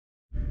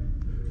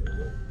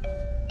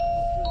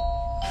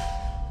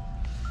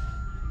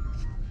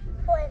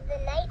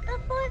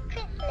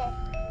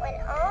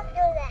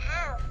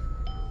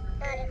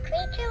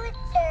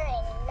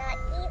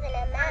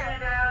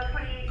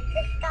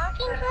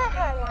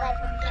by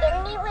the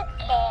chimney with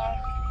care,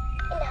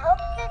 in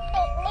hopes that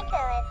St.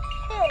 Nicholas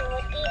soon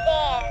would be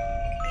there.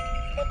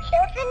 The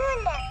children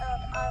were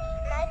nestled all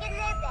snug in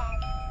their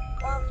beds,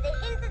 while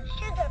visions of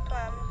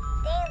sugar-plums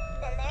danced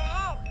in their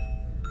heads.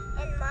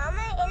 And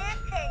Mama in her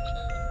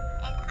kerchief,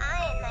 and I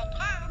in my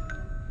cap,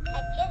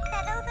 had just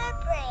settled our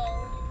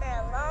brains for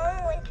a long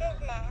winter's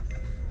nap,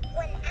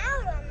 when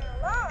out on the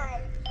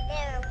lawn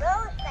there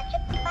arose such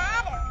a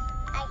clatter.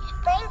 I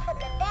sprang from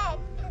the bed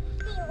to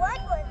see what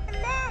was the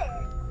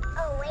matter.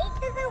 Away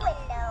to the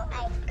window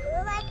I flew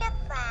like a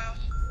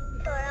flash,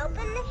 tore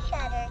open the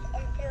shutters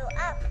and threw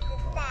up the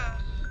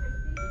sash.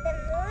 The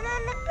moon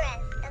on the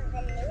breast of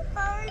the new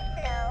fallen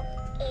snow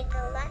gave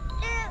the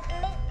lustre of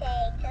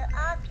midday to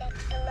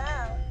objects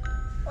below,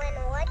 when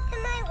what to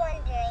my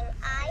wondering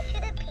eye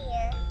should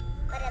appear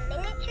but a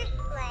miniature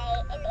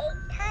sleigh and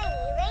 8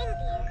 tiny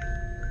reindeer,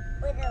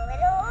 with a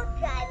little old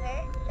driver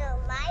so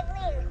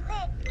lively and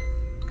quick,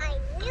 I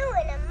knew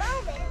in a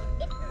moment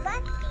it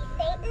must be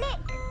St.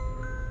 Nick.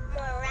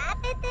 More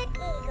rapid than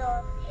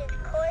eagles, his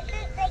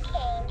coursers they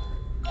came,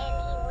 and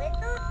he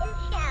whistled and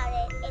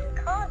shouted and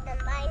called them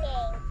by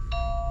name.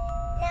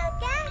 Now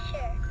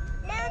Dasher,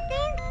 now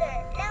Dancer,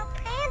 now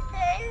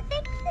Prancer and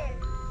Vixen,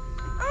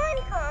 on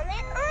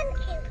Comet, on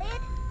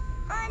Cupid,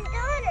 on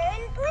Donner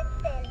and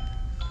Blitzen,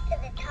 to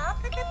the top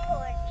of the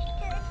porch,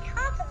 to the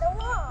top of the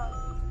wall.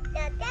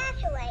 Now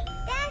dash away,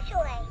 dash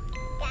away,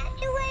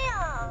 dash away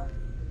all.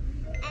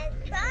 As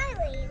dry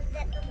leaves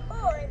that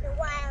before the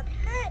wild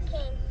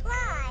hurricane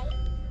fly,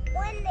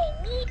 when they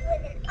meet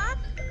with an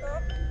obstacle,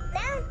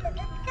 mount to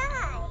the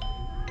sky.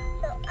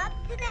 So up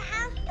to the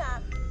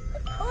housetop the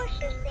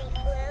coursers they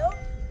flew,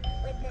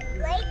 with the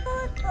sleigh full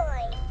of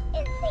toys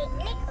and St.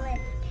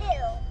 Nicholas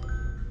too.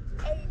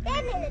 And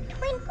then in a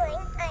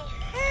twinkling I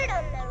heard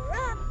on the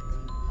roof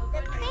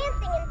the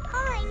prancing and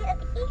pawing of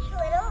each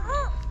little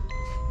hoof.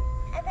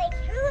 As I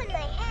drew in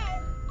my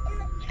head and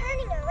was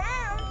turning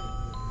around,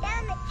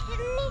 down the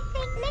chimney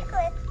St.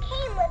 Nicholas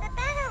came with a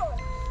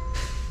bound.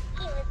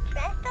 He was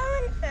dressed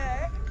all in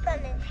fur from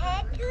his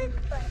head to his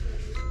foot,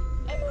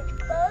 and his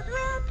clothes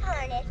were all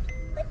tarnished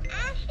with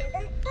ashes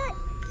and soot.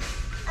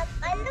 A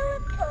bundle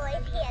of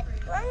toys he had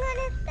slung on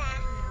his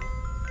back,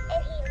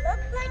 and he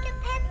looked like a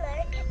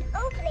peddler just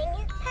opening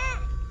his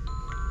pack.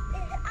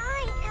 His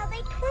eyes, how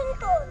they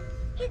twinkled,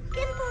 his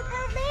dimples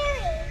how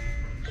merry,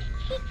 his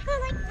cheeks were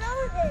like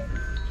roses,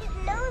 his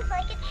nose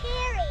like a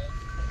cherry.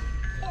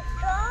 His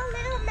droll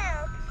little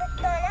mouth was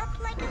drawn up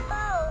like a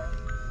bow,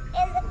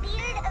 and the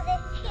beard of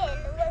his chin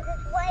was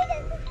as white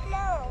as the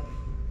snow.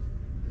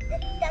 The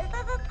stump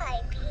of a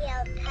pipe he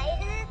held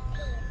tight in his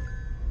teeth,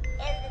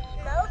 and the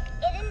smoke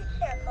it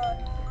encircled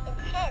his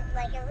head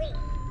like a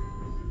wreath.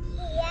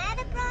 He had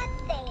a broad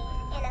face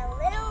and a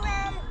little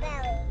round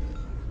belly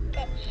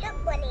that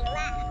shook when he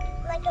laughed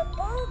like a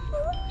bowl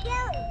full of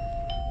jelly.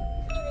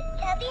 He was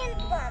chubby and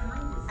plump,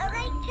 a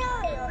right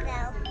jolly old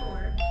elf,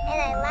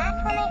 and I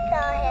laughed when I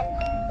saw him,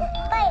 in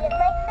spite of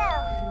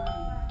myself.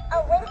 A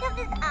wink of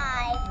his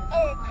eyes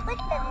and a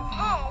twist of his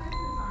head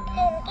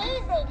soon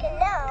gave me to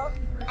know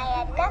I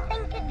had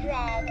nothing to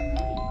dread.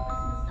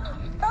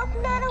 He spoke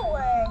not a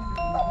word,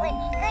 but went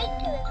straight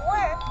to his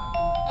work,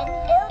 and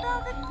filled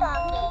all the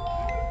stockings,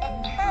 and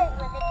turned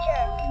with a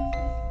jerk,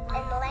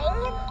 and laying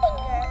his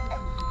finger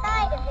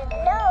aside of his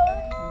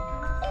nose,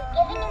 and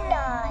giving a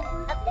nod,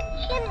 up the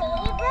chimney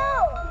he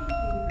rose.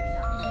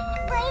 He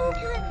sprang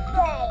to his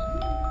sleigh,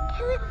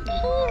 to his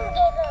team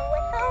gave